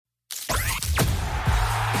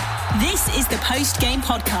This is the post-game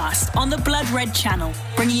podcast on the Blood Red channel,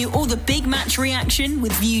 bringing you all the big match reaction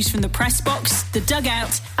with views from the press box, the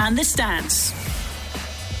dugout and the stands.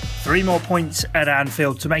 3 more points at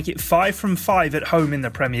Anfield to make it 5 from 5 at home in the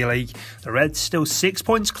Premier League. The Reds still 6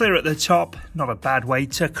 points clear at the top. Not a bad way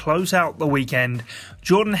to close out the weekend.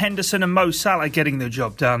 Jordan Henderson and Mo Salah getting the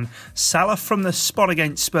job done. Salah from the spot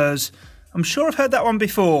against Spurs. I'm sure I've heard that one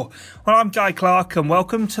before. Well, I'm Guy Clark and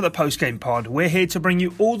welcome to the Postgame Pod. We're here to bring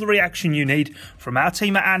you all the reaction you need from our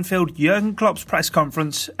team at Anfield, Jurgen Klopp's press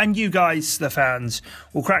conference, and you guys, the fans.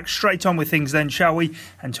 We'll crack straight on with things then, shall we?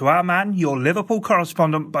 And to our man, your Liverpool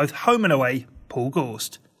correspondent, both home and away, Paul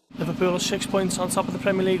Gorst. Liverpool are 6 points on top of the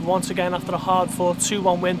Premier League once again after a hard-fought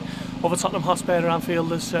 2-1 win over Tottenham Hotspur at Anfield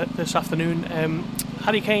this afternoon.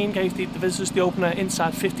 Harry Kane gave the visitors the opener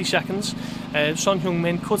inside 50 seconds. Son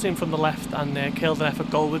Heung-min cut in from the left and killed an effort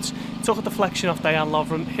goalwards. He took a deflection off Dejan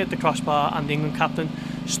Lovren, hit the crossbar, and the England captain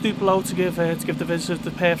stooped low to give the visitors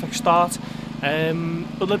the perfect start.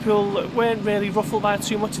 But Liverpool weren't really ruffled by it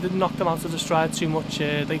too much. It didn't knock them out of the stride too much.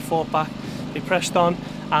 They fought back, they pressed on,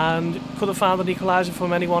 and could have found an equaliser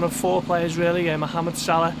from any one of 4 players really. Mohamed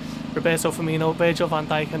Salah, Roberto Firmino, Virgil van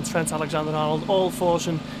Dijk and Trent Alexander-Arnold all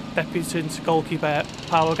forcing deputant goalkeeper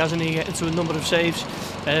Paolo Gazzaniga into a number of saves.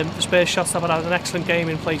 The Spurs shortstopper had an excellent game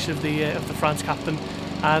in place of the France captain,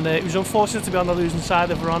 and it was unfortunate to be on the losing side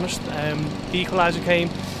if we're honest. The equaliser came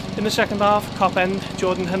in the second half, cop end,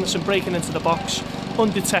 Jordan Henderson breaking into the box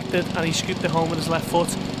undetected, and he scooped it home with his left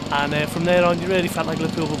foot, and from there on you really felt like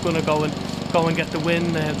Liverpool were going to go and get the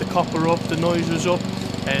win. The cop were up, the noise was up,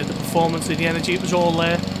 the performance, the energy, it was all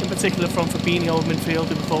there, in particular from Fabinho in midfield,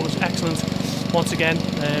 who was excellent once again.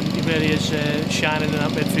 He really is shining in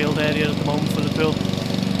that midfield area at the moment for Liverpool.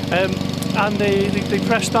 And they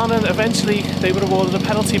pressed on, and eventually they were awarded a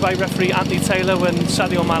penalty by referee Anthony Taylor when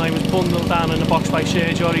Sadio Mane was bundled down in the box by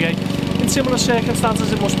Sergio Aurier. In similar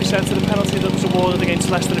circumstances, it must be said, to the penalty that was awarded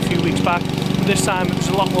against Leicester a few weeks back. But this time it was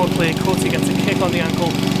a lot more clear cut. He gets a kick on the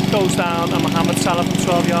ankle, goes down, and Mohamed Salah from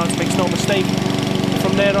 12 yards makes no mistake.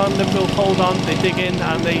 From there on, Liverpool hold on, they dig in,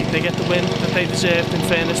 and they get the win that they deserved. In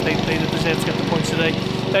fairness, they deserve to get the points today.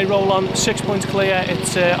 They roll on 6 points clear.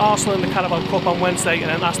 It's Arsenal in the Carabao Cup on Wednesday, and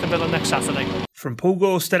then Aston Villa next Saturday. From Paul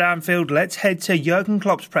Gorst at Anfield, let's head to Jurgen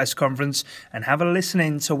Klopp's press conference and have a listen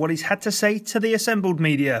in to what he's had to say to the assembled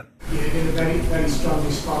media. You're in a very, very strong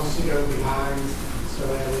response to go behind, so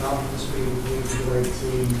the obvious being a great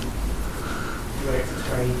team, great to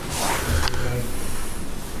train.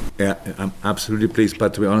 Yeah, I'm absolutely pleased,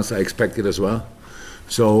 but to be honest, I expect it as well.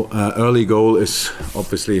 So early goal is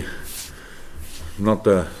obviously not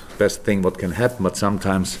the best thing what can happen, but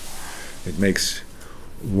sometimes it makes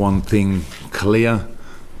one thing clear,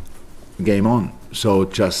 game on. So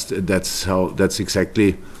that's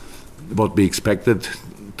exactly what we expected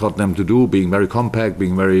Tottenham to do, being very compact,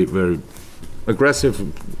 being very, very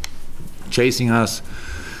aggressive, chasing us.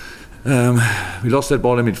 We lost that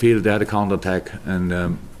ball in midfield, they had a counter-attack,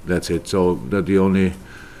 and that's it. So that the only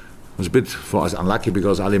was a bit for us unlucky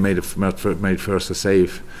because Ali made first a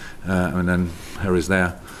save, and then Harry's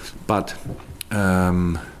there. But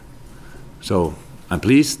so I'm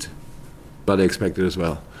pleased, but I expected as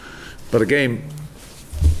well. But the game,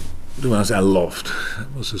 to be honest, I loved.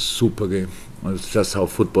 It was a super game. It's just how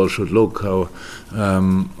football should look, how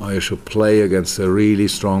you should play against a really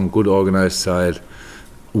strong, good organized side,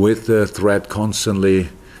 with the threat constantly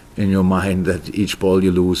in your mind that each ball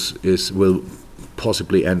you lose will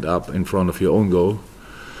possibly end up in front of your own goal.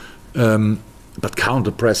 But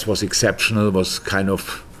counter press was exceptional, was kind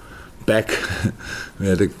of back.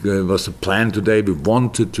 It was a plan today. We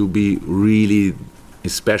wanted to be really,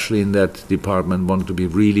 especially in that department, wanted to be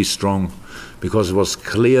really strong, because it was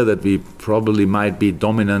clear that we probably might be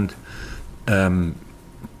dominant,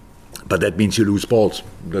 but that means you lose balls.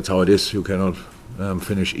 That's how it is. You cannot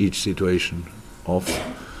finish each situation off.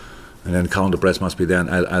 And then counter press must be there, and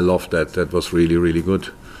I loved that. That was really, really good.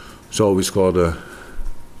 So we scored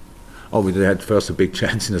we had first a big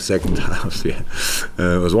chance in the second half. Yeah.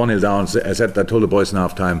 It was 1-0 down. I told the boys in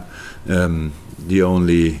half-time, the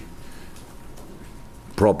only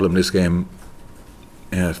problem this game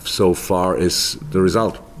so far is the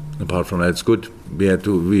result. Apart from that, it's good.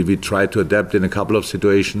 We tried to adapt in a couple of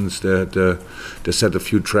situations. They set a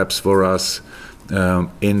few traps for us.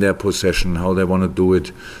 In their possession, how they want to do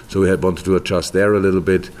it. So we had wanted to adjust there a little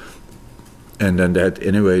bit. And then they had,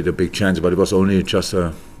 anyway, the big chance, but it was only just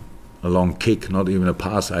a long kick, not even a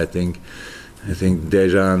pass, I think. I think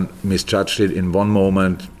Dejan misjudged it in one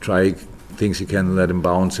moment, thinks he can let him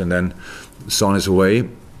bounce, and then Son is away.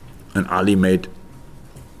 And Ali made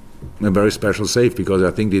a very special save, because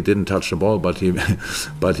I think he didn't touch the ball, but he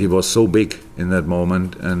was so big in that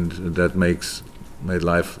moment, and that made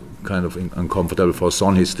life kind of uncomfortable for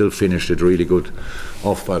Son. He still finished it really good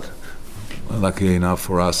off, but luckily enough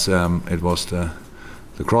for us, it was the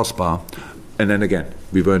crossbar. And then again,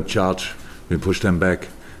 we weren't charged. We pushed them back.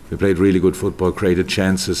 We played really good football, created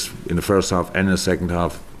chances in the first half and in the second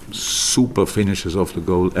half. Super finishes off the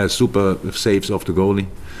goal, super saves off the goalie.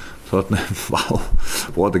 Thought, wow,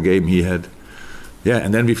 what a game he had. Yeah,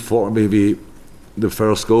 and then the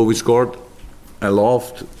first goal we scored, I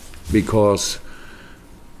laughed, because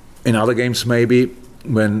in other games maybe,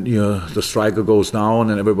 when the striker goes down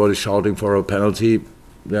and everybody's shouting for a penalty,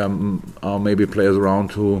 there are maybe players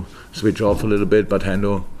around to switch off a little bit, but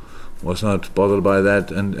Hendo was not bothered by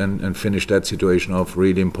that and finished that situation off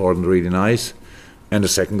really important, really nice. And the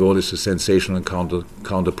second goal is a sensational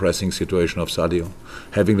counter-pressing situation of Sadio.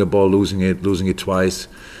 Having the ball, losing it twice,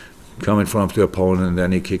 come in front of the opponent, and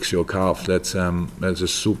then he kicks your calf. That's a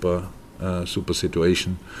super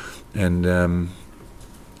situation. And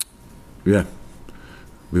yeah,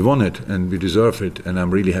 we won it and we deserve it, and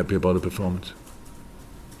I'm really happy about the performance.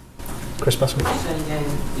 Chris Basman. In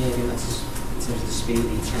terms of the speed, the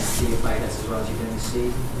intensity of play, that's as well as you're going to see.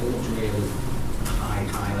 It looks really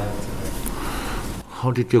high level today.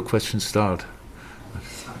 How did your question start?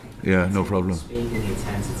 Yeah, no problem. Speed and the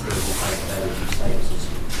intensity of the play today, would you say, was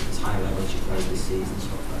as high level as you played this season so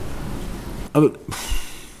far?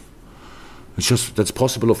 It's just, that's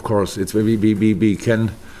possible, of course. It's we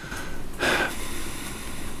can.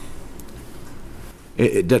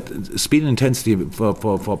 That speed and intensity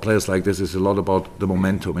for players like this is a lot about the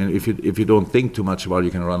momentum. And if you don't think too much about it,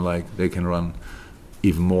 you can run like they can run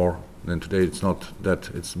even more than today. It's not that.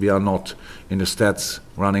 We are not in the stats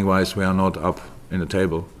running wise. We are not up in the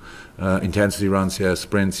table. Intensity runs, yes.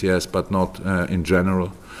 Sprints, yes, but not in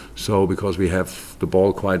general. So because we have the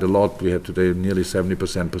ball quite a lot, we have today nearly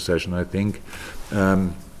 70% possession, I think. We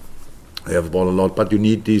have the ball a lot, but you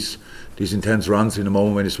need these intense runs in a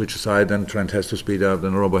moment when you switch aside. Then Trent has to speed up,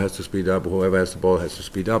 then Robo has to speed up, whoever has the ball has to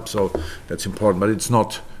speed up. So that's important, but it's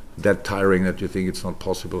not that tiring that you think it's not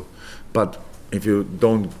possible. But if you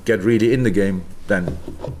don't get really in the game, then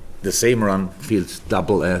the same run feels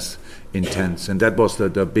double as intense. And that was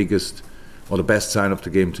the biggest or the best sign of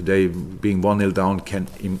the game today. Being 1-0 down can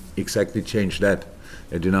exactly change that.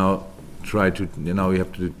 And now try to,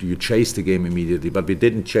 you chase the game immediately. But we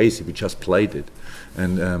didn't chase it, we just played it.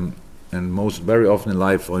 And very often in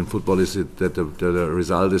life or in football is it that the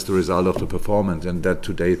result is the result of the performance. And that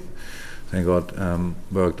today, thank God,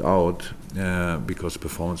 worked out because the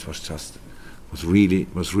performance was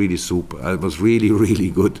really super. It was really, really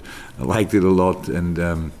good. I liked it a lot, and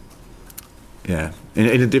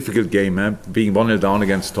in a difficult game, being 1-0 down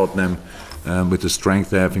against Tottenham with the strength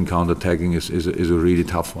they have in counter-attacking is a really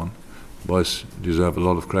tough one. Boys deserve a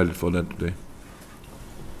lot of credit for that today.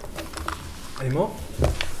 Any more?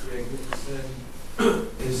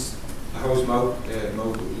 How's Mo?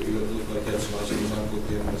 Mo, you look like he had some issues with ankle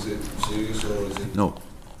pain. Is it serious or is it? No,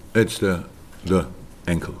 it's the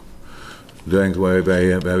ankle. The ankle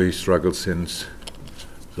where he struggled since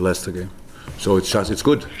the Leicester game. So it's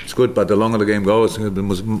good, but the longer the game goes, the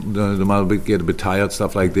more we get a bit tired,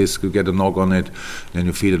 stuff like this, you get a knock on it, then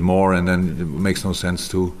you feel it more, and then it makes no sense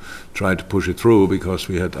to try to push it through, because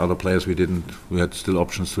we had other players we had still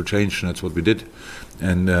options to change, and that's what we did.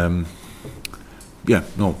 And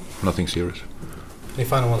nothing serious. Any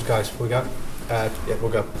final ones, guys, before we go?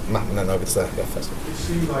 We'll go Matt and then over to first. It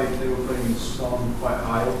seemed like they were playing Son quite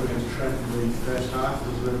high up against Trent in the first half.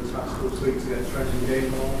 Was there a tactical tweak to get Trent in the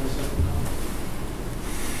game more in the second half?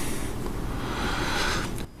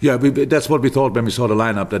 Yeah, that's what we thought when we saw the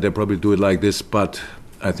lineup, that they probably do it like this, but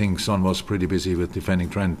I think Son was pretty busy with defending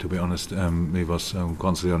Trent, to be honest. He was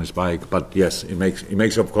constantly on his bike. But yes, it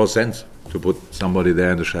makes of course sense to put somebody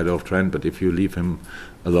there in the shadow of Trent, but if you leave him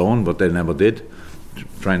alone, but they never did,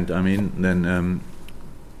 Trent, then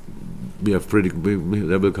there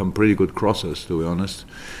will come pretty good crosses, to be honest.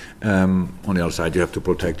 On the other side, you have to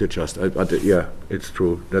protect it. It's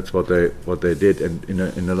true. That's what they did. And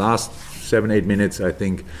in the last 7-8 minutes, I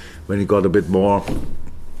think, when it got a bit more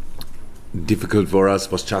difficult for us,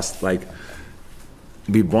 was just like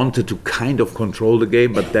we wanted to kind of control the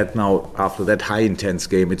game, but that now after that high intense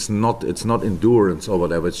game, it's not endurance or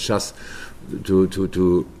whatever. It's just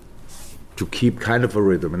to keep kind of a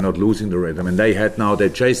rhythm and not losing the rhythm. And they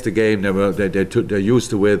chased the game. They're used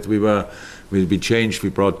to it. We changed. We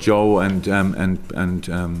brought Joe and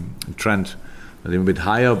Trent a little bit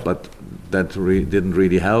higher, but that didn't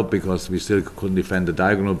really help because we still couldn't defend the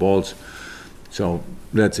diagonal balls. So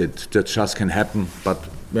that's it. That just can happen. But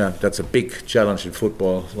that's a big challenge in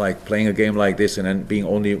football. Like playing a game like this and then being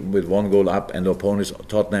only with 1 goal up, and the opponent is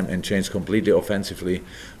Tottenham and change completely offensively.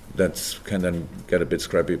 That can then get a bit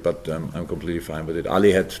scrappy, but I'm completely fine with it.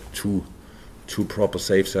 Ali had two proper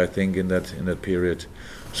saves, I think, in that period,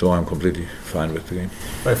 so I'm completely fine with the game.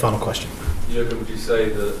 Very final question. Jürgen, would you say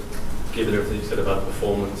that, given everything you said about the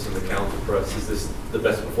performance and the counter press, is this the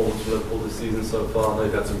best performance for Liverpool this season so far? I know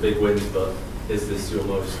you've had some big wins, but is this your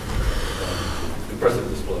most impressive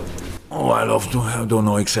display? I don't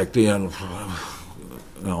know exactly. I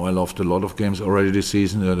loved a lot of games already this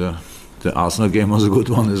season. The Arsenal game was a good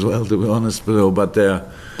one as well, to be honest. But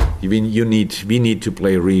we need to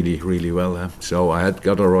play really, really well. So I had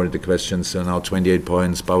got already the questions. Now 28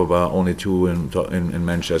 points, only 2 in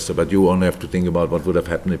Manchester. But you only have to think about what would have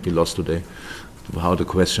happened if we lost today, how the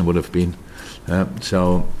question would have been.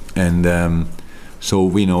 So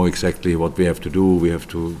we know exactly what we have to do. We have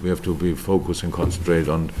to be focused and concentrate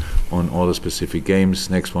on all the specific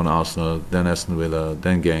games. Next one Arsenal, then Aston Villa,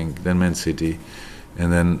 then Genk, then Man City,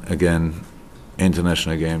 and then again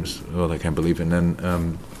international games. Well, I can't believe it. And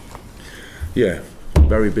then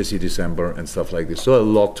very busy December and stuff like this. So a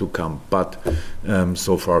lot to come, but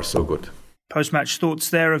so far so good. Post-match thoughts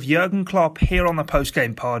there of Jurgen Klopp here on the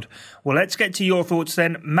post-game pod. Well, let's get to your thoughts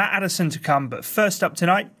then. Matt Addison to come, but first up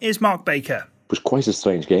tonight is Mark Baker. It was quite a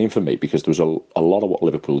strange game for me because there was a lot of what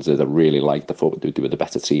Liverpool did. I really liked. I thought they were the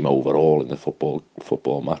better team overall in the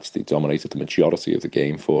football match. They dominated the majority of the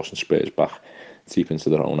game, forcing Spurs back deep into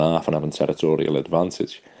their own half and having territorial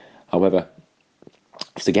advantage. However,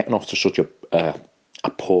 after getting off to such a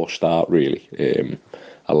poor start, really,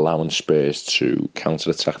 allowing Spurs to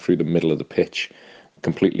counter-attack through the middle of the pitch,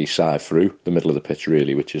 completely side through the middle of the pitch,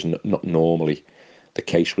 really, which is not normally the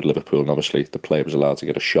case with Liverpool. And obviously the player was allowed to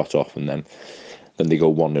get a shot off, and then they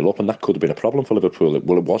go 1-0 up, and that could have been a problem for Liverpool.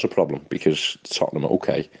 Well, it was a problem because Tottenham,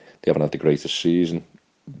 okay, they haven't had the greatest season,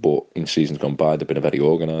 but in seasons gone by they've been a very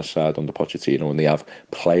organised side under Pochettino, and they have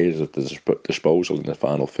players at their disposal in the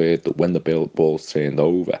final third that when the ball's turned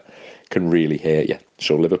over can really hurt you.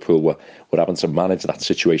 So Liverpool were having to manage that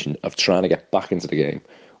situation of trying to get back into the game,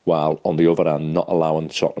 while on the other hand not allowing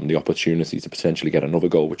Tottenham the opportunity to potentially get another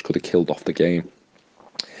goal, which could have killed off the game.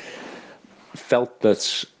 Felt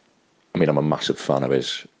that, I'm a massive fan of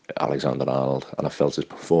his, Alexander-Arnold, and I felt his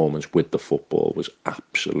performance with the football was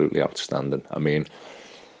absolutely outstanding.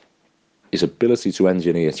 His ability to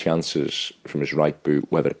engineer chances from his right boot,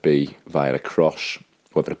 whether it be via a cross,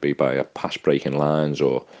 whether it be by a pass breaking lines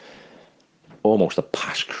or almost a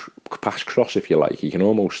pass cross, if you like. He can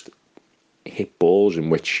almost hit balls in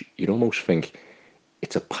which you'd almost think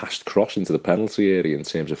it's a passed cross into the penalty area in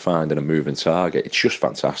terms of finding a moving target. It's just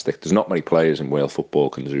fantastic. There's not many players in Wales football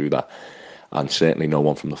can do that, and certainly no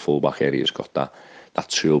one from the full-back area has got that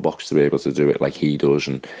toolbox to be able to do it like he does,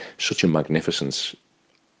 and such a magnificent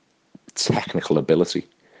technical ability.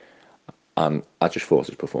 And I just thought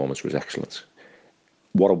his performance was excellent.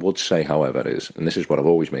 What I would say, however, is, and this is what I've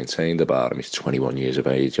always maintained about him, he's 21 years of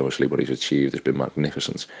age. Obviously what he's achieved has been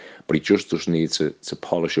magnificent, but he just does need to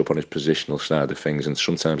polish up on his positional side of things, and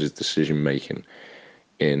sometimes his decision making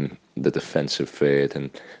in the defensive third. And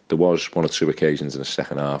there was 1 or 2 occasions in the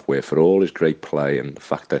second half where, for all his great play and the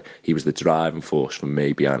fact that he was the driving force for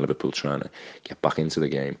me behind Liverpool trying to get back into the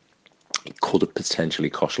game, it could have potentially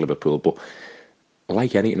cost Liverpool. But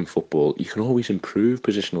like anything in football, you can always improve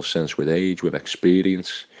positional sense with age, with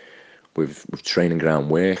experience, with training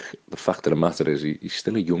ground work. The fact of the matter is he's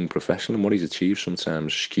still a young professional, and what he's achieved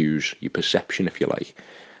sometimes skews your perception, if you like.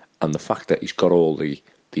 And the fact that he's got all the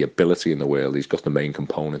ability in the world, he's got the main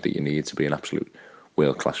component that you need to be an absolute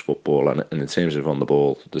world-class footballer. And in terms of on the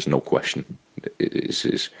ball, there's no question.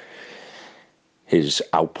 His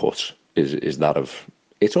output is that of...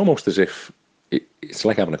 It's almost as if it's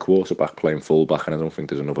like having a quarterback playing fullback, and I don't think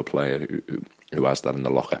there's another player who has that in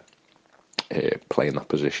the locker, playing that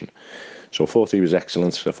position. So I thought he was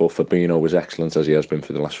excellent. I thought Fabinho was excellent, as he has been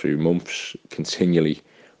for the last few months, continually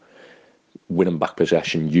winning back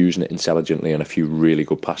possession, using it intelligently, and a few really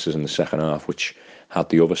good passes in the second half, which had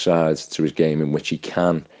the other side to his game, in which he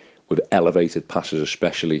can, with elevated passes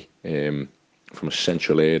especially from a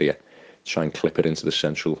central area, try and clip it into the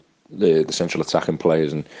central attacking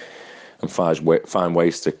players and find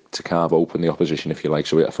ways to carve open the opposition, if you like.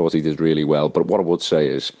 So I thought he did really well. But what I would say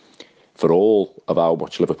is, for all of how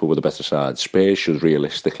much Liverpool were the better side, Spurs should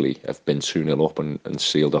realistically have been 2-0 up and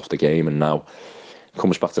sealed off the game. And now it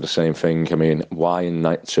comes back to the same thing. Why in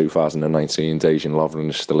 2019 Dejan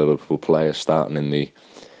Lovren is still a Liverpool player starting in the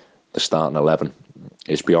starting 11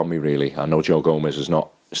 is beyond me, really. I know Joe Gomez has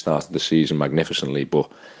not started the season magnificently, but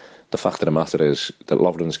the fact of the matter is that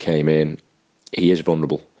Lovren's came in, he is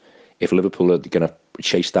vulnerable. If Liverpool are going to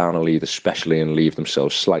chase down a lead, especially, and leave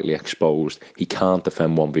themselves slightly exposed, he can't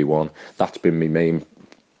defend 1v1. That's been my main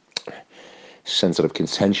sense of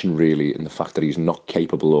contention, really, in the fact that he's not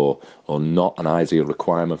capable or not an ideal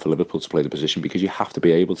requirement for Liverpool to play the position, because you have to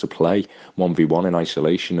be able to play 1v1 in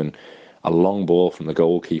isolation, and a long ball from the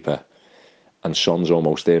goalkeeper and Son's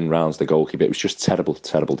almost in, rounds the goalkeeper. It was just terrible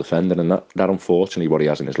defending, and that unfortunately what he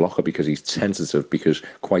has in his locker, because he's tentative, because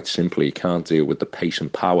quite simply he can't deal with the pace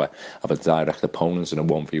and power of a direct opponent in a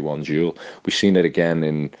 1v1 duel. We've seen it again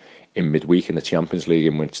in midweek in the Champions League,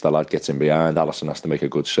 in which the lad gets in behind, Alisson has to make a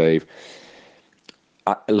good save.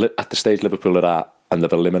 At the stage Liverpool are at, and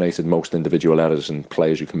they've eliminated most individual errors and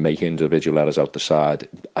players who can make individual errors out the side,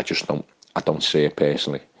 I don't see it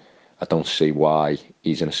personally. I don't see why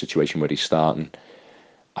he's in a situation where he's starting.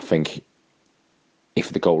 I think if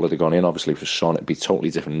the goal had gone in, obviously for Son, it'd be a totally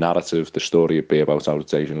different narrative. The story would be about how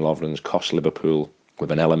Dejan Lovren's cost Liverpool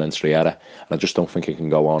with an elementary error, and I just don't think it can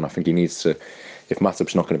go on. I think he needs to, if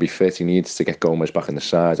Matip's not going to be fit, he needs to get Gomez back in the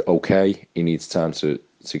side. Okay, he needs time to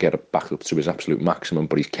get it back up to his absolute maximum,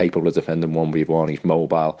 but he's capable of defending 1v1, he's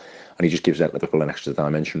mobile, and he just gives Liverpool an extra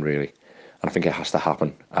dimension, really. And I think it has to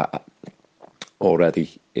happen.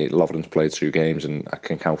 Already, Lovren's played 2 games, and I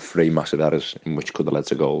can count 3 massive errors in which could have led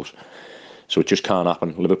to goals. So it just can't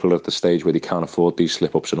happen. Liverpool are at the stage where they can't afford these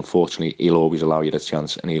slip-ups, and unfortunately, he'll always allow you the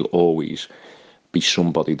chance, and he'll always be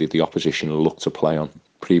somebody that the opposition will look to play on.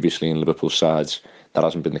 Previously in Liverpool sides, that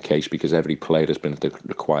hasn't been the case, because every player has been at the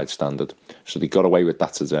required standard. So they got away with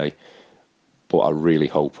that today, but I really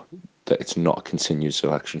hope that it's not a continued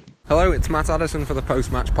selection. Hello, it's Matt Addison for the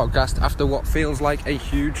Post-Match Podcast. After what feels like a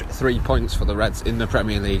huge 3 points for the Reds in the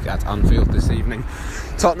Premier League at Anfield this evening,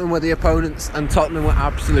 Tottenham were the opponents, and Tottenham were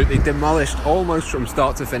absolutely demolished almost from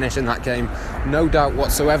start to finish in that game. No doubt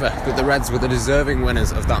whatsoever that the Reds were the deserving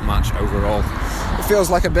winners of that match overall. It feels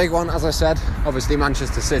like a big one, as I said. Obviously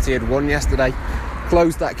Manchester City had won yesterday,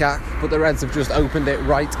 closed that gap, but the Reds have just opened it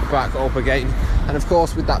right back up again. And of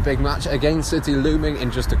course, with that big match against City looming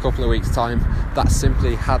in just a couple of weeks' time, that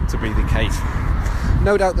simply had to be the case.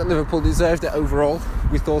 No doubt that Liverpool deserved it overall.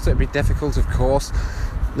 We thought it'd be difficult, of course.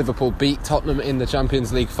 Liverpool beat Tottenham in the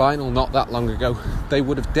Champions League final not that long ago. They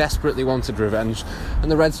would have desperately wanted revenge, and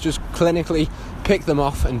the Reds just clinically picked them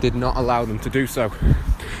off and did not allow them to do so.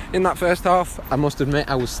 In that first half, I must admit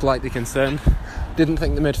I was slightly concerned. Didn't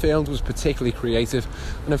think the midfield was particularly creative,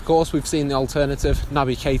 and of course we've seen the alternative,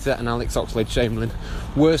 Naby Keita and Alex Oxlade-Chamberlain,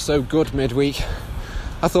 were so good midweek.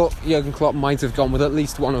 I thought Jurgen Klopp might have gone with at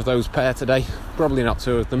least one of those pair today, probably not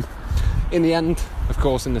 2 of them. In the end, of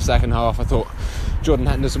course, in the second half, I thought Jordan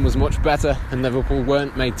Henderson was much better, and Liverpool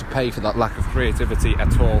weren't made to pay for that lack of creativity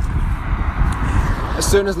at all. As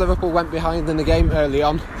soon as Liverpool went behind in the game early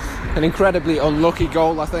on, an incredibly unlucky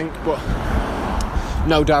goal, I think, but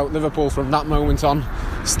no doubt Liverpool from that moment on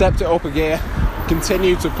stepped it up a gear,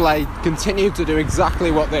 continued to play, continued to do exactly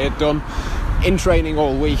what they had done in training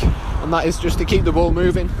all week, and that is just to keep the ball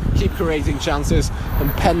moving, keep creating chances and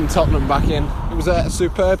pen Tottenham back in. It was a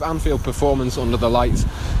superb Anfield performance under the lights.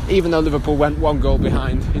 Even though Liverpool went 1 goal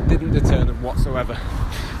behind, it didn't deter them whatsoever.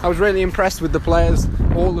 I was really impressed with the players,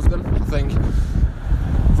 all of them, I think.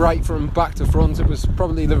 Right from back to front, it was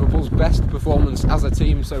probably Liverpool's best performance as a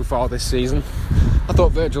team so far this season. I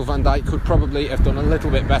thought Virgil van Dijk could probably have done a little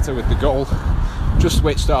bit better with the goal. Just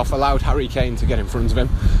switched off, allowed Harry Kane to get in front of him.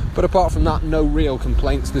 But apart from that, no real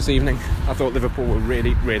complaints this evening. I thought Liverpool were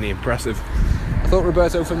really, really impressive. I thought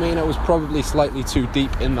Roberto Firmino was probably slightly too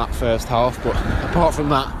deep in that first half, but apart from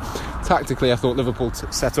that, tactically I thought Liverpool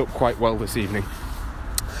set up quite well this evening.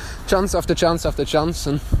 Chance after chance after chance,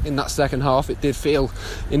 and in that second half it did feel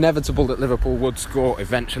inevitable that Liverpool would score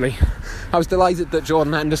eventually. I was delighted that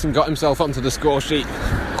Jordan Henderson got himself onto the score sheet.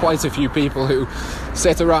 Quite a few people who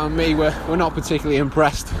sit around me were not particularly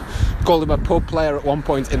impressed. Called him a pub player at one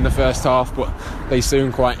point in the first half, but they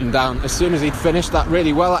soon quietened down as soon as he'd finished that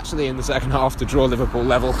really well actually in the second half to draw Liverpool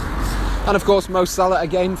level. And of course Mo Salah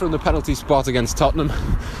again from the penalty spot against Tottenham,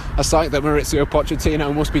 a sight that Mauricio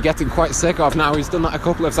Pochettino must be getting quite sick of now. He's done that a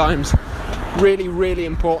couple of times. Really, really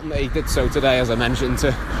important that he did so today, as I mentioned,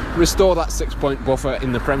 to restore that 6-point buffer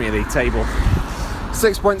in the Premier League table.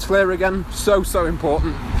 6 points clear again, so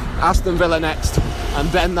important. Aston Villa next, and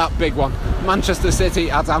then that big one, Manchester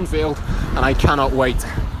City at Anfield, and I cannot wait.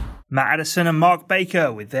 Matt Addison and Mark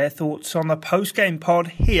Baker with their thoughts on the post-game pod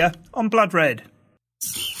here on Blood Red.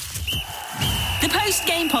 The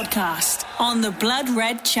post-game podcast on the Blood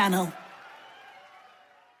Red channel.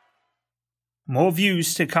 More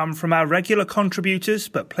views to come from our regular contributors,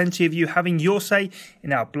 but plenty of you having your say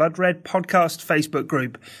in our Blood Red podcast Facebook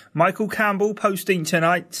group. Michael Campbell posting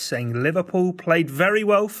tonight saying Liverpool played very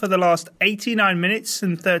well for the last 89 minutes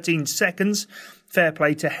and 13 seconds. Fair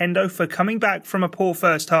play to Hendo for coming back from a poor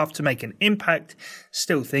first half to make an impact.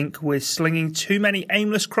 Still think we're slinging too many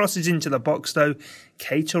aimless crosses into the box though.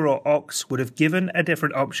 Cater or Ox would have given a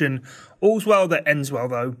different option. All's well that ends well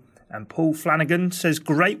though. And Paul Flanagan says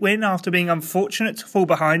great win after being unfortunate to fall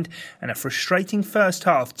behind and a frustrating first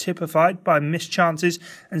half typified by missed chances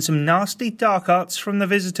and some nasty dark arts from the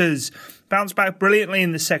visitors. Bounced back brilliantly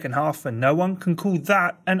in the second half and no one can call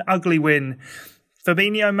that an ugly win.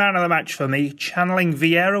 Fabinho man of the match for me, channeling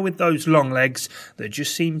Vieira with those long legs that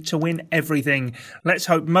just seem to win everything. Let's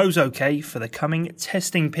hope Mo's okay for the coming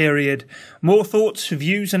testing period. More thoughts,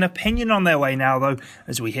 views and opinion on their way now though,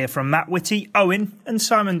 as we hear from Matt Whitty, Owen and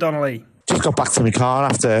Simon Donnelly. Just got back to my car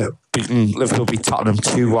after Liverpool beat Tottenham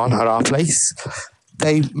 2-1 at our place.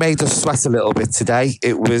 They made us sweat a little bit today.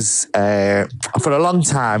 It was, for a long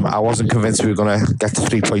time, I wasn't convinced we were going to get to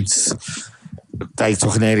 3 points. They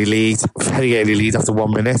took an early lead, very early lead after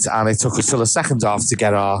 1 minute, and it took us till the second half to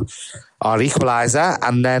get our equaliser,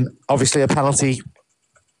 and then obviously a penalty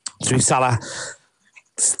through Salah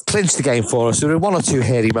clinched the game for us. There were one or two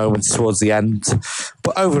hairy moments towards the end,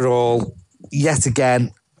 but overall, yet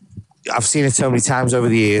again, I've seen it so many times over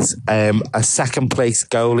the years, a second place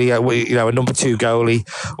goalie, a number 2 goalie,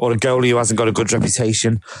 or a goalie who hasn't got a good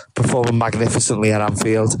reputation, performing magnificently at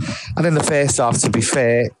Anfield. And in the first half, to be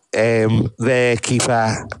fair, their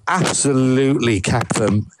keeper absolutely kept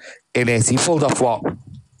them in it. He pulled off what,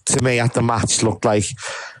 to me, at the match looked like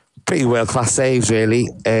pretty world-class saves, really.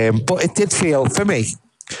 But it did feel, for me,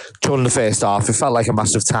 during the first half, it felt like a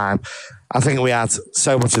massive time. I think we had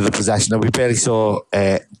so much of the possession and we barely saw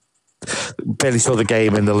the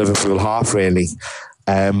game in the Liverpool half, really.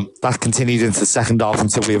 That continued into the second half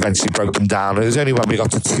until we eventually broke them down. It was only when we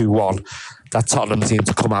got to 2-1 that Tottenham seemed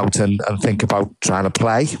to come out and think about trying to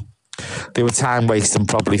play. They were time wasting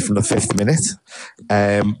probably from the 5th minute.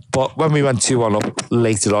 But when we went 2-1 up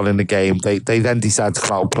later on in the game, they then decided to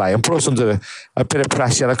come out and play and put us under a bit of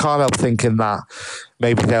pressure. And I can't help thinking that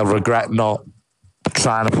maybe they'll regret not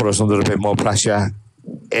trying to put us under a bit more pressure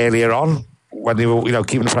earlier on when they were,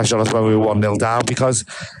 keeping the pressure on us when we were 1-0 down, because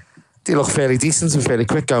they looked fairly decent and fairly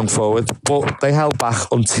quick going forward, but they held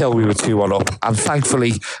back until we were 2-1 up. And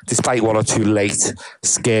thankfully, despite one or two late,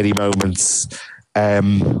 scary moments,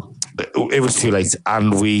 it was too late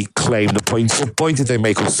and we claimed the point. But boy, did they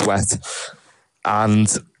make us sweat. And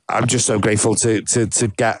I'm just so grateful to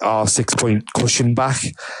get our 6-point cushion back.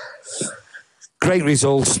 Great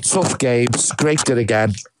results, tough games, great good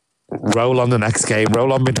again. Roll on the next game,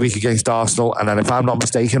 roll on midweek against Arsenal, and then if I'm not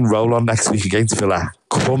mistaken, roll on next week against Villa.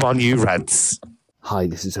 Come on, you Reds. Hi,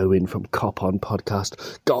 this is Owen from Cop On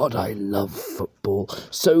Podcast. God, I love football.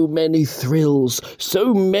 So many thrills,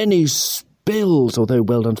 so many spills. Although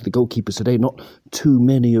well done to the goalkeepers today, not too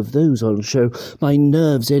many of those on show. My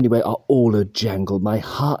nerves, anyway, are all a jangle. My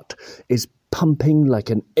heart is pumping like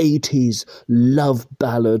an 80s love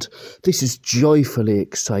ballad. This is joyfully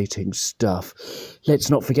exciting stuff. Let's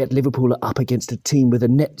not forget Liverpool are up against a team with a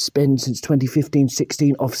net spend since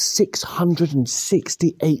 2015-16 of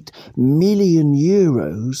 €668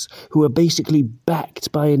 million, who are basically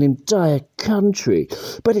backed by an entire country.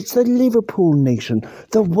 But it's the Liverpool nation,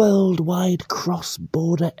 the worldwide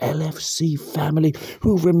cross-border LFC family,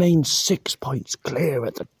 who remain 6 points clear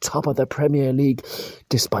at the top of the Premier League,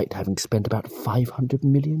 despite having spent about €500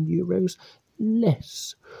 million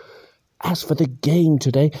less. As for the game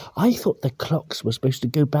today, I thought the clocks were supposed to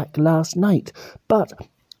go back last night, but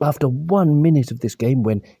after 1 minute of this game,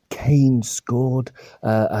 when Kane scored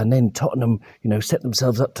and then Tottenham, set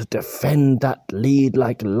themselves up to defend that lead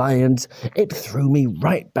like lions, it threw me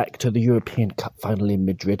right back to the European Cup final in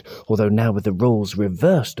Madrid, although now with the roles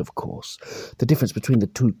reversed, of course. The difference between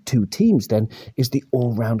the two teams, then, is the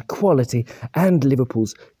all-round quality and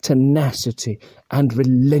Liverpool's tenacity and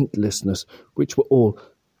relentlessness, which were all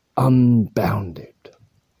unbounded.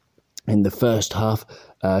 In the first half,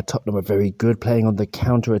 Tottenham were very good, playing on the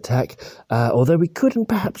counter-attack, although we could and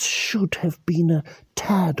perhaps should have been a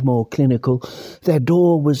tad more clinical. Their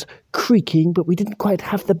door was creaking, but we didn't quite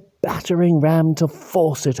have the battering ram to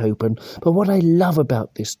force it open. But what I love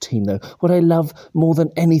about this team, though, what I love more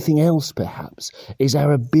than anything else, perhaps, is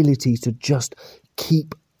our ability to just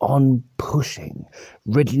keep on pushing.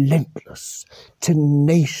 Relentless,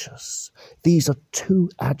 tenacious. These are two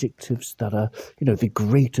adjectives that are, the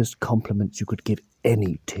greatest compliments you could give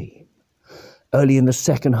any team. Early in the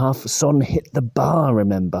second half, Son hit the bar,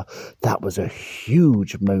 remember. That was a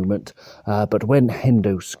huge moment. But when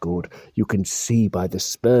Hendo scored, you can see by the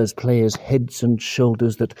Spurs players' heads and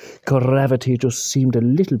shoulders that gravity just seemed a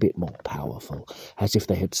little bit more powerful, as if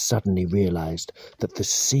they had suddenly realised that the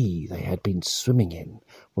sea they had been swimming in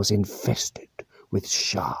was infested with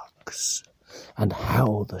sharks. And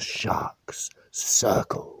how the sharks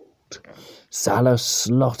circled. Salah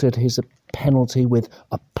slotted his penalty with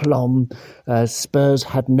aplomb. Spurs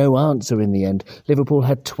had no answer in the end. Liverpool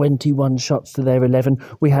had 21 shots to their 11.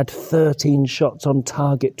 We had 13 shots on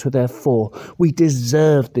target to their 4. We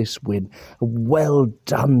deserved this win. Well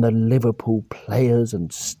done, the Liverpool players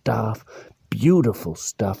and staff. Beautiful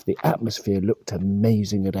stuff. The atmosphere looked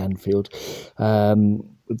amazing at Anfield.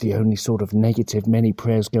 The only sort of negative, many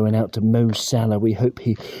prayers going out to Mo Salah. We hope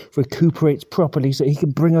he recuperates properly so he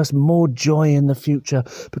can bring us more joy in the future,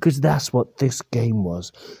 because that's what this game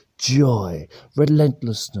was. Joy,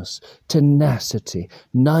 relentlessness, tenacity,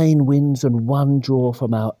 9 wins and 1 draw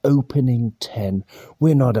from our opening 10.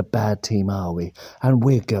 We're not a bad team, are we? And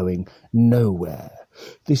we're going nowhere.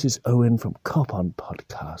 This is Owen from Cop On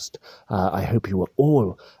Podcast. I hope you are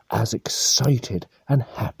all as excited and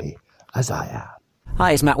happy as I am.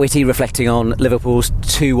 Hi, it's Matt Whitty reflecting on Liverpool's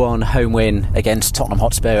 2-1 home win against Tottenham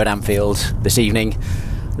Hotspur at Anfield this evening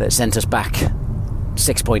that sent us back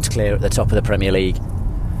 6 points clear at the top of the Premier League.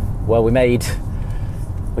 Well, we made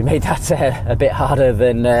that a bit harder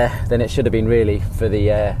than it should have been, really, for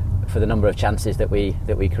the number of chances that we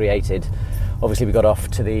created. Obviously, we got off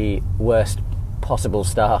to the worst possible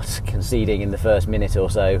start, conceding in the first minute or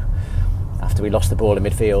so after we lost the ball in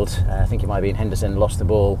midfield. I think it might have been Henderson lost the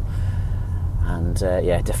ball. And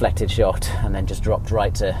deflected shot, and then just dropped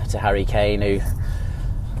right to Harry Kane, who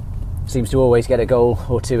seems to always get a goal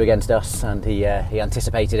or two against us, and he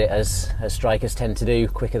anticipated it as strikers tend to do,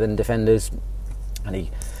 quicker than defenders, and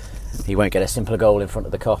he won't get a simpler goal in front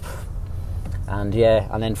of the Kop. And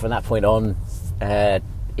then from that point on,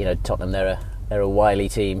 Tottenham, they're a wily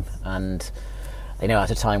team, and they know how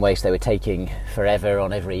to time waste. They were taking forever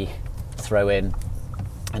on every throw in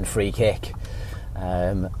and free kick.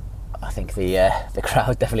 I think the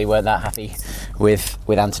crowd definitely weren't that happy with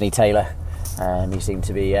Anthony Taylor. He seemed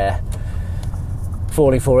to be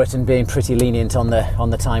falling for it and being pretty lenient on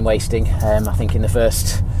the time wasting. I think in the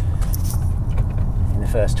first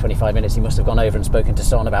 25 minutes he must have gone over and spoken to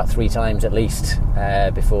Son about 3 times at least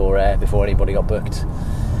before anybody got booked.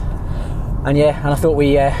 And I thought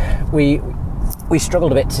we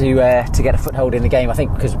struggled a bit to get a foothold in the game. I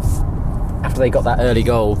think because after they got that early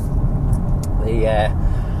goal, they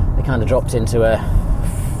kind of dropped into a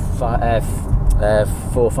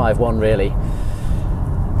 4-5-1 really,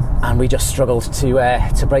 and we just struggled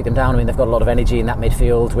to break them down. I mean, they've got a lot of energy in that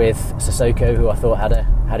midfield with Sissoko, who I thought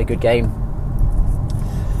had a good game,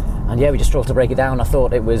 and we just struggled to break it down. I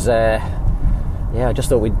thought it was I just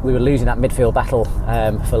thought we were losing that midfield battle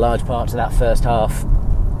for large parts of that first half,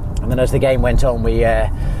 and then as the game went on, we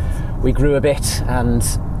grew a bit, and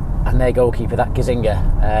their goalkeeper, that Gazzaniga,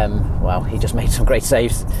 he just made some great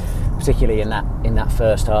saves, particularly in that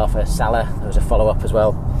first half. Salah, there was a follow-up as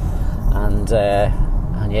well, and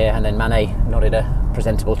then Mane nodded a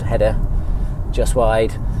presentable header just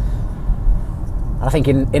wide. And I think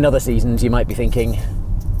in other seasons you might be thinking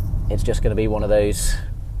it's just going to be one of those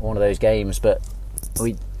games, but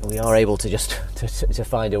we are able to just to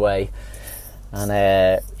find a way. And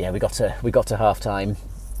we got to half time,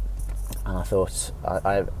 and I thought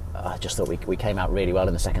I just thought we came out really well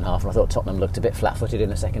in the second half, and I thought Tottenham looked a bit flat-footed in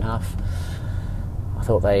the second half. I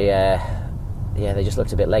thought they just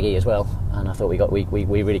looked a bit leggy as well, and I thought we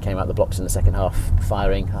really came out the blocks in the second half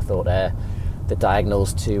firing. I thought the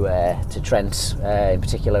diagonals to Trent in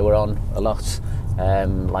particular were on a lot.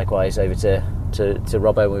 Likewise over to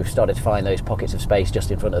Robbo, we've started to find those pockets of space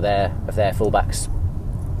just in front of their fullbacks,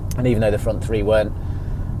 and even though the front three weren't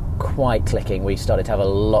quite clicking, we started to have a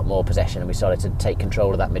lot more possession, and we started to take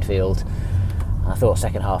control of that midfield. And I thought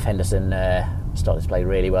second half Henderson started to play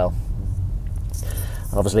really well,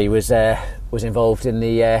 and obviously was involved in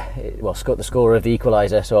the scorer of the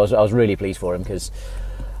equaliser, so I was really pleased for him, because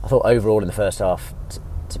I thought overall in the first half,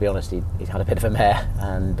 to be honest, he'd had a bit of a mare,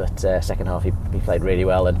 but second half he played really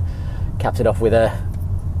well and capped it off with a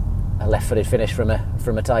left-footed finish from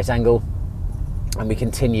a tight angle, and we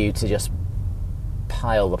continued to just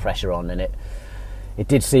pile the pressure on, and it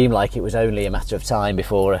did seem like it was only a matter of time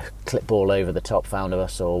before a clip ball over the top found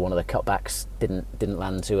us, or one of the cutbacks didn't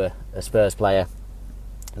land to a Spurs player.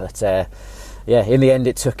 But in the end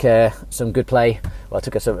it took some good play. Well, it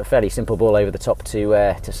took a fairly simple ball over the top to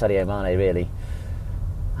Sadio Mane really,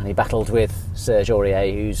 and he battled with Serge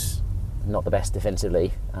Aurier, who's not the best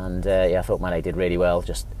defensively, and I thought Mane did really well,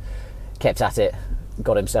 just kept at it,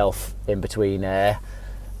 got himself in between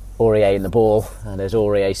Aurier and the ball, and as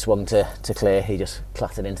Aurier swung to clear, he just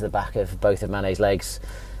clattered into the back of both of Mane's legs,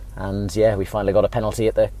 and we finally got a penalty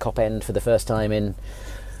at the Kop end for the first time in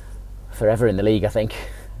forever in the league, I think,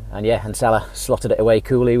 and Salah slotted it away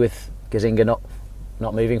coolly with Gazzaniga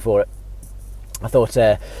not moving for it. I thought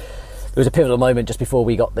there was a pivotal moment just before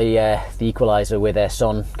we got the equaliser with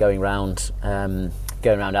Son going round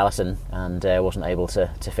Alisson and wasn't able to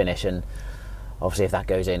finish, and obviously if that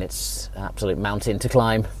goes in it's an absolute mountain to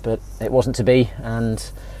climb, but it wasn't to be,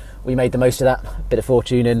 and we made the most of that bit of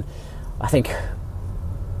fortune, and I think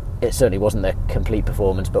it certainly wasn't the complete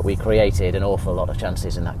performance, but we created an awful lot of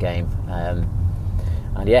chances in that game, and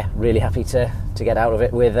really happy to get out of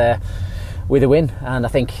it with a win, and I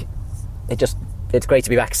think it's great to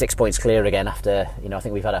be back 6 points clear again after, I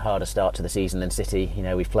think we've had a harder start to the season than City.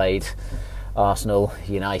 We've played Arsenal,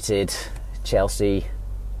 United, Chelsea,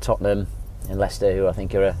 Tottenham and Leicester, who I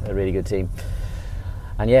think are a really good team.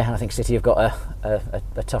 And I think City have got a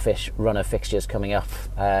toughish run of fixtures coming up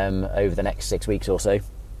over the next 6 weeks or so.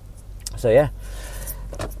 So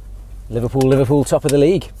Liverpool top of the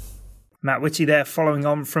league. Matt Whitty there following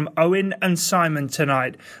on from Owen and Simon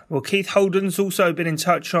tonight. Well, Keith Holden's also been in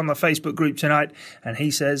touch on the Facebook group tonight, and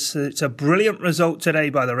he says it's a brilliant result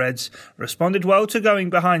today by the Reds. Responded well to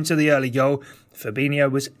going behind to the early goal.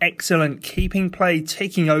 Fabinho was excellent, keeping play,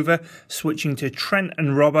 taking over, switching to Trent and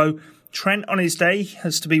Robbo. Trent on his day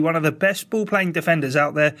has to be one of the best ball-playing defenders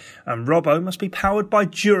out there, and Robbo must be powered by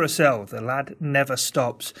Duracell. The lad never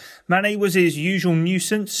stops. Mane was his usual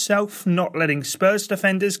nuisance self, not letting Spurs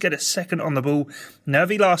defenders get a second on the ball.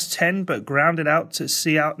 Nervy last 10, but grounded out to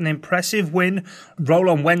see out an impressive win. Roll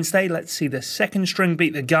on Wednesday, let's see the second string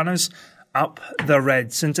beat the Gunners. Up the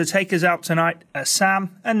Reds. And to take us out tonight are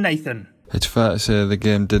Sam and Nathan. It's fair to say the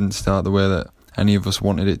game didn't start the way that any of us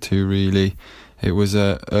wanted it to, really. It was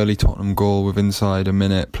an early Tottenham goal with inside a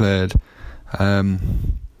minute played. I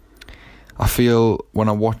feel when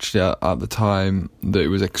I watched it at the time that it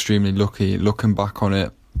was extremely lucky. Looking back on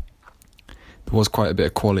it, there was quite a bit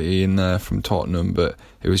of quality in there from Tottenham, but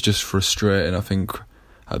it was just frustrating, I think,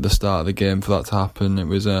 at the start of the game for that to happen. It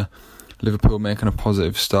was Liverpool making a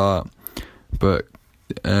positive start, but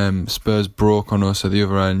Spurs broke on us at the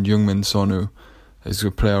other end. Heung-min Son, who is a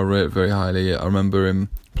player I rate very highly. I remember him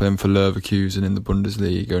playing for Leverkusen in the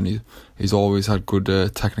Bundesliga, and he's always had good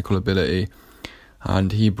technical ability,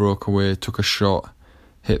 and he broke away, took a shot,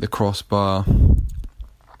 hit the crossbar,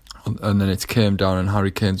 and then it came down, and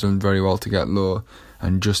Harry Kane's done very well to get low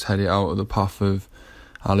and just head it out of the path of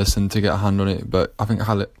Alisson to get a hand on it. But I think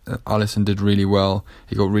Alisson did really well.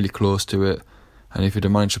 He got really close to it, and if he'd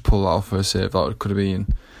have managed to pull that off for a save, that could have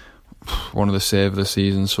been one of the saves of the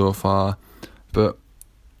season so far. But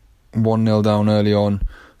 1-0 down early on,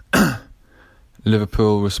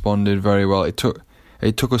 Liverpool responded very well. It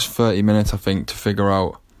took us 30 minutes, I think, to figure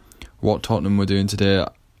out what Tottenham were doing today.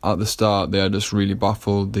 At the start, they had just really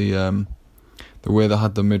baffled the way they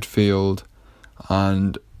had the midfield,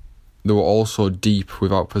 and they were also deep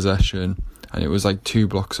without possession, and it was like 2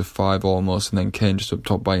 blocks of 5 almost, and then Kane just up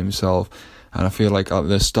top by himself. And I feel like at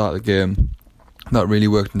the start of the game, that really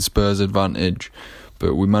worked in Spurs' advantage,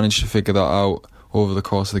 but we managed to figure that out over the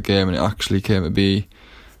course of the game, and it actually came to be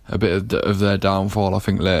a bit of their downfall, I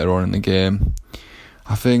think, later on in the game.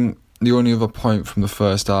 I think the only other point from the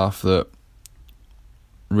first half that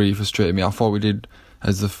really frustrated me, I thought we did,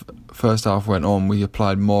 as the first half went on, we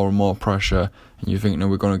applied more and more pressure, and you think, no,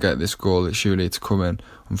 we're going to get this goal, surely it's coming.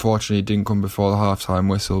 Unfortunately, it didn't come before the half-time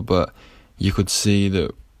whistle, but you could see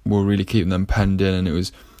that we're really keeping them penned in, and it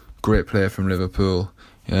was great play from Liverpool.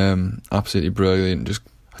 Absolutely brilliant, just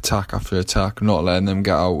attack after attack, not letting them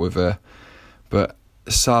get out with it. But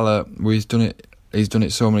Salah, he's done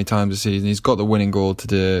it so many times this season. He's got the winning goal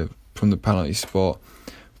today from the penalty spot,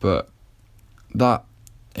 but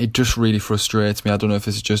it just really frustrates me. I don't know if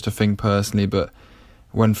this is just a thing personally, but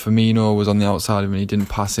when Firmino was on the outside of him, he didn't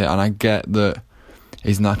pass it, and I get that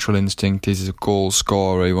his natural instinct is a goal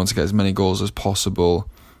scorer. He wants to get as many goals as possible,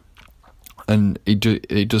 and it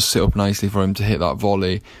does sit up nicely for him to hit that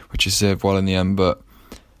volley, which is saved well in the end. But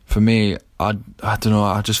for me, I don't know,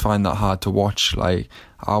 I just find that hard to watch. Like,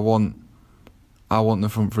 I want the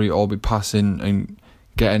front three all be passing and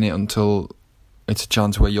getting it until it's a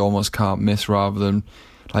chance where you almost can't miss, rather than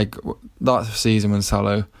like that season when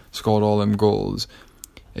Salah scored all them goals.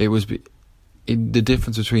 The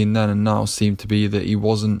difference between then and now seemed to be that he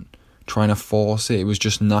wasn't trying to force it. It was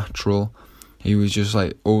just natural. He was just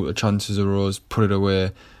like, oh, the chances arose, put it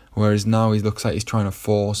away. Whereas now he looks like he's trying to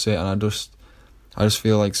force it, and I just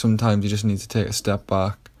feel like sometimes you just need to take a step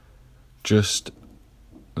back, just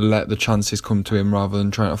let the chances come to him rather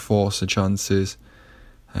than trying to force the chances.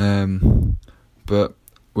 But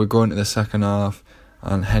we're going to the second half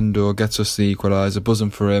and Hendo gets us the equaliser,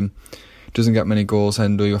 buzzing for him. Doesn't get many goals,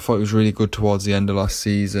 Hendo. I thought he was really good towards the end of last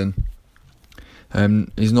season.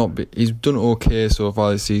 He's done okay so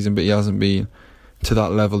far this season, but he hasn't been to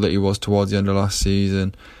that level that he was towards the end of last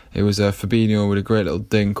season. It was Fabinho with a great little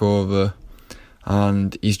dink over,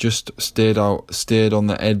 and he's just stayed on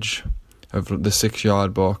the edge of the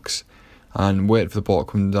 6-yard box and waited for the ball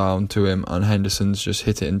to come down to him, and Henderson's just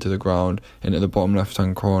hit it into the ground, into the bottom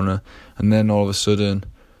left-hand corner, and then all of a sudden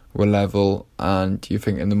we're level and you're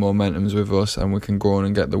thinking the momentum's with us and we can go on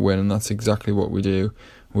and get the win, and that's exactly what we do.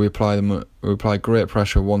 We apply great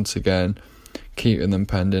pressure once again, keeping them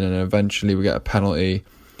pending, and eventually we get a penalty.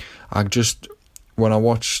 When I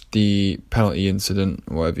watched the penalty incident,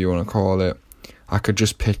 whatever you want to call it, I could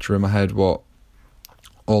just picture in my head what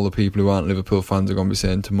all the people who aren't Liverpool fans are going to be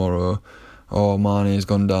saying tomorrow. Oh, Mane's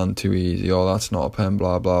gone down too easy. Oh, that's not a pen,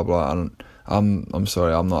 blah, blah, blah. And I'm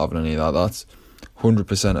sorry, I'm not having any of that. That's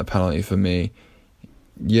 100% a penalty for me.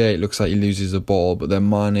 Yeah, it looks like he loses the ball, but then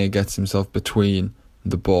Mane gets himself between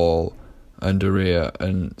the ball and De Gea,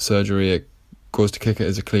 and Sergio Aurier goes to kick it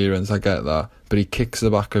as a clearance. I get that, but he kicks the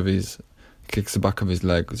back of his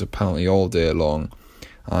leg. It's a penalty all day long,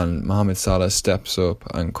 and Mohamed Salah steps up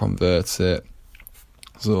and converts it.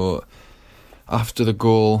 So after the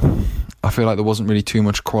goal, I feel like there wasn't really too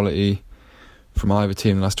much quality from either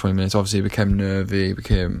team in the last 20 minutes. Obviously it became nervy,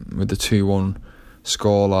 became with the 2-1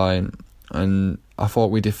 scoreline, and I thought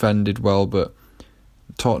we defended well, but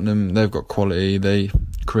Tottenham, they've got quality, they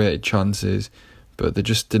created chances, but they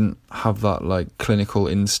just didn't have that like clinical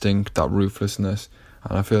instinct, that ruthlessness.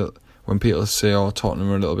 And I feel when people say, oh,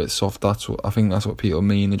 Tottenham are a little bit soft, I think that's what people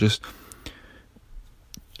mean. They just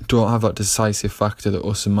don't have that decisive factor that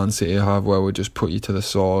us and Man City have, where we just put you to the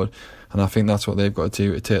sword. And I think that's what they've got to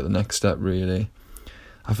do to take the next step, really.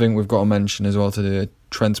 I think we've got to mention as well today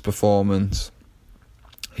Trent's performance.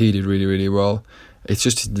 He did really, really well. It's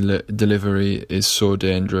just his delivery is so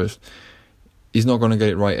dangerous. He's not going to get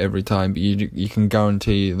it right every time, but you can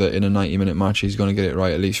guarantee that in a 90-minute match he's going to get it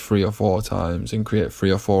right at least 3 or 4 times and create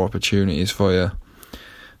 3 or 4 opportunities for you.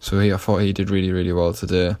 So I thought he did really, really well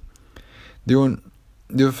today. The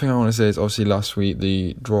other thing I want to say is obviously last week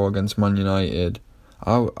the draw against Man United.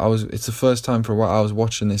 It's the first time for a while I was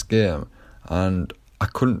watching this game and I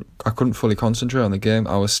couldn't fully concentrate on the game.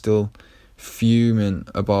 I was still fuming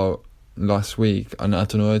about last week, and I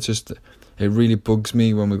don't know, it really bugs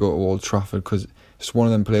me when we go to Old Trafford, because it's one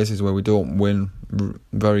of them places where we don't win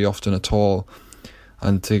very often at all,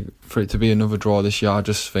 and for it to be another draw this year, I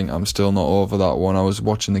just think I'm still not over that one. I was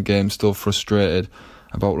watching the game still frustrated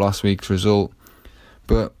about last week's result,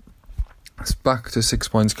 but it's back to 6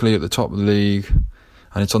 points clear at the top of the league,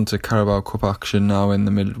 and it's on to Carabao Cup action now in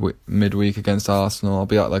the midweek against Arsenal. I'll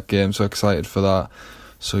be at that game, so excited for that.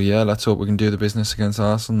 So yeah, let's hope we can do the business against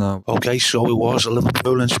Arsenal now. Okay, so it was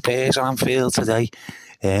Liverpool and Spurs at Anfield today.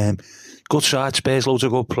 Good side, Spurs, loads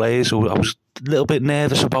of good players. So I was a little bit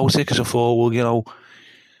nervous about it because I thought, well, you know,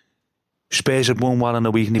 Spurs had won well in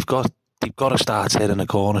the week and they've got to start hitting the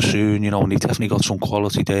corner soon, you know, and they've definitely got some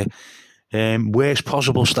quality there. Worst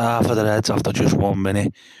possible start for the Reds after just 1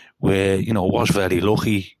 minute, where, you know, was very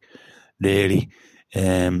lucky, really.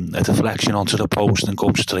 A deflection onto the post and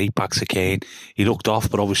comes straight back to Kane. He looked off,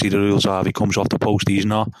 but obviously the rules are if he comes off the post, he's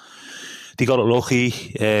not. They got it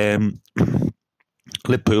lucky.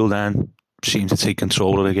 Liverpool then seemed to take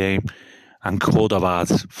control of the game and could have had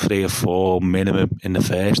 3 or 4 minimum in the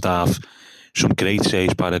first half. Some great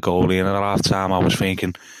saves by the goalie, and at half time I was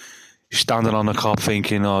thinking, standing on the cop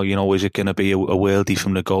thinking, oh, you know, is it going to be a worldie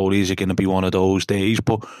from the goalie? Is it going to be one of those days?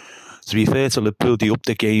 But to be fair to Liverpool, they upped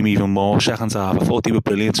the game even more second half. I thought they were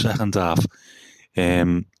brilliant second half.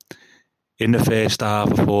 In the first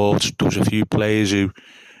half, I thought there was a few players who,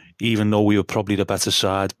 even though we were probably the better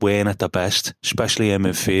side, weren't at the best, especially in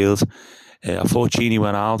midfield. I thought Gini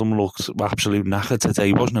Wijnaldum looked absolute knackered today.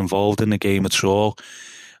 He wasn't involved in the game at all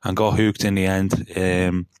and got hooked in the end.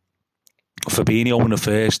 Fabinho in the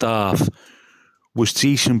first half was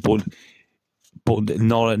decent, but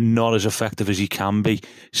not as effective as he can be.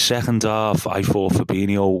 Second half, I thought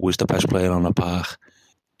Fabinho was the best player on the park.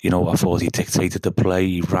 You know, I thought he dictated the play.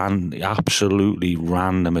 He absolutely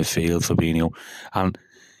ran the midfield, Fabinho. And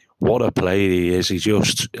what a player he is. He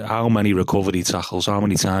just, how many recovery tackles, how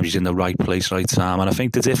many times he's in the right place, right time. And I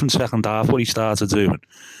think the different second half, what he started doing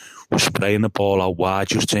was spraying the ball out wide,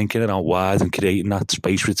 just tinking it out wide and creating that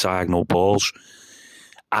space with diagonal balls.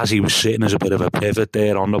 as he was sitting as a bit of a pivot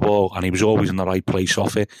there on the ball, and he was always in the right place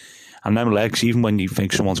off it. And them legs, even when you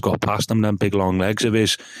think someone's got past them, them big long legs of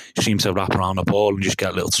his seem to wrap around the ball and just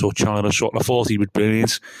get a little touch on it or something. I thought he was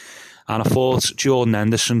brilliant. And I thought Jordan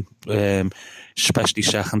Henderson, especially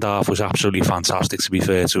second half, was absolutely fantastic, to be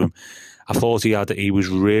fair to him. I thought he was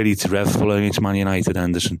really dreadful against Man United,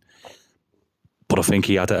 Henderson. But I think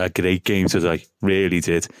he had a great game today, really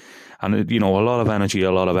did. And, you know, a lot of energy,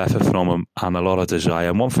 a lot of effort from him, and a lot of desire.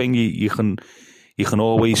 And one thing you can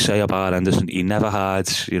always say about Henderson, he never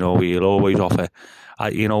hides, you know, he'll always offer.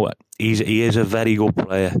 You know, he is a very good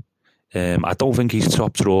player. I don't think he's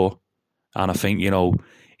top draw, and I think, you know,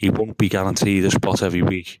 he won't be guaranteed a spot every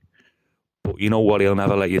week. But you know what, he'll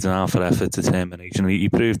never let you down for effort, determination. He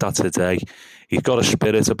proved that today. He's got a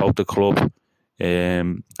spirit about the club,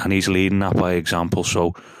 and he's leading that by example.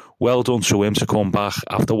 So well done to him to come back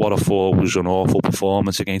after what I thought was an awful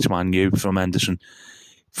performance against Man U from Henderson.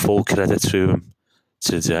 Full credit to him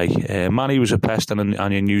today. Manny was a pest and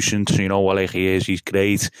a nuisance, you know, like he is. He's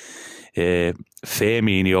great.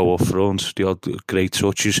 Firmino up front, the odd great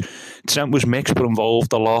touches. Trent was mixed but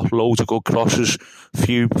involved a lot. Loads of good crosses,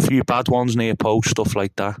 few bad ones near post, stuff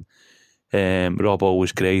like that. Robbo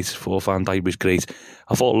was great. Thought Van Dijk was great.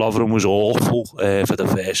 I thought Lovren was awful for the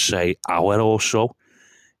first, say, hour or so.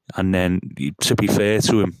 And then, to be fair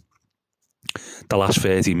to him, the last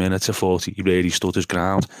 30 minutes, I thought he really stood his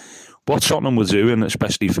ground. What Tottenham were doing,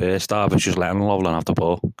 especially first half, was just letting Lovren have the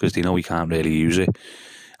ball because they know he can't really use it.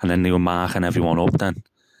 And then they were marking everyone up then.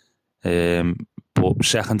 But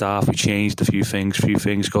second half, we changed a few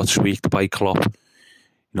things. Got tweaked by Klopp. You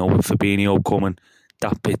know, with Fabinho coming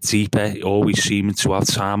that bit deeper, always seeming to have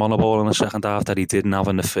time on the ball in the second half that he didn't have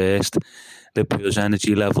in the first. Liverpool's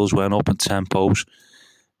energy levels went up in tempos.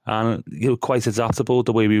 And you know, quite adaptable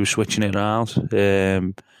the way we were switching it around.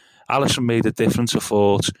 Alisson made a difference, I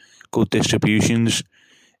thought. Good distributions.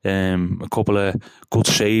 A couple of good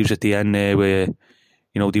saves at the end there where,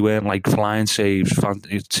 you know, they weren't like flying saves,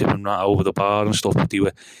 tipping right over the bar and stuff, but they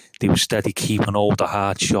were steady keeping all the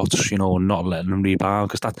hard shots, you know, and not letting them rebound.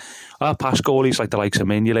 Because our past goalies, like the likes of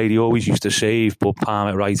Mignolet, he always used to save, but palm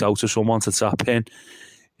it right out to someone to tap in.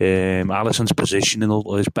 Alisson's positioning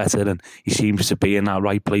is better, and he seems to be in that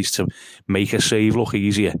right place to make a save look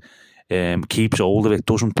easier. Keeps hold of it,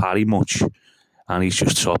 doesn't parry much, and he's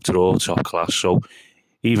just top draw, top class. So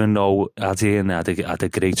even though Adrian had a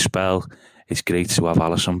great spell, it's great to have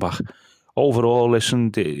Alisson back. Overall,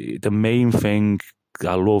 listen, the main thing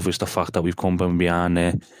I love is the fact that we've come from behind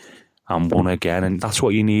there and won again, and that's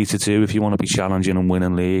what you need to do if you want to be challenging and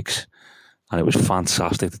winning leagues. And it was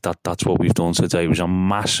fantastic that's what we've done today. It was a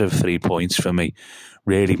massive 3 points for me,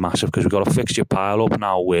 really massive, because we've got a fixture pile up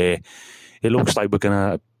now where it looks like we're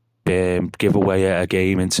going to give away a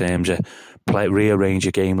game in terms of rearrange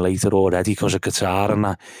a game later already because of Qatar and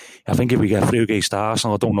that. I think if we get through against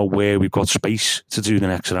Arsenal, I don't know where we've got space to do the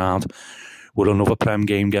next round. Will another Prem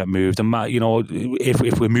game get moved? And, you know,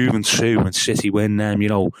 if we're moving 2 and City win them, you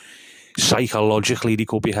know, psychologically they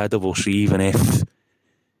could be ahead of us, even if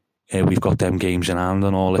we've got them games in hand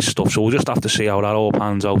and all this stuff. So we'll just have to see how that all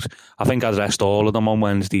pans out. I think I'd rest all of them on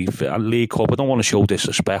Wednesday. League Cup, I don't want to show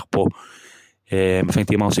disrespect, but I think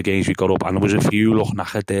the amount of games we got up, and there was a few looking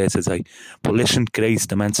knackered there today. But listen, great,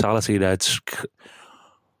 the mentality that's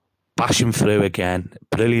bashing through again.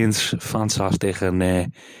 Brilliant, fantastic, and,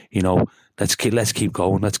 you know, let's keep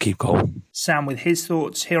going. Sam with his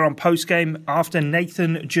thoughts here on Postgame after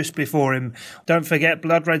Nathan just before him. Don't forget,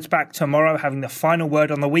 Blood Red's back tomorrow, having the final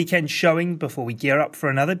word on the weekend showing before we gear up for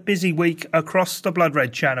another busy week across the Blood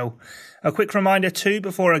Red channel. A quick reminder too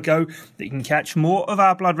before I go that you can catch more of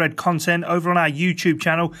our Blood Red content over on our YouTube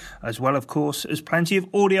channel, as well of course as plenty of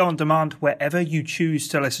audio on demand wherever you choose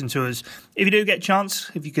to listen to us. If you do get a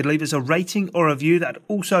chance, if you could leave us a rating or a review, that'd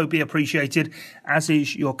also be appreciated, as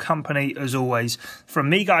is your company as always. From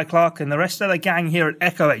me, Guy Clark, and the rest of the gang here at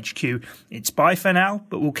Echo HQ, it's bye for now,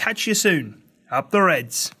 but we'll catch you soon. Up the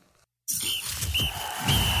Reds.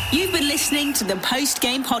 You've been listening to the Post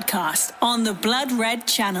Game Podcast on the Blood Red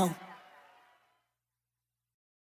channel.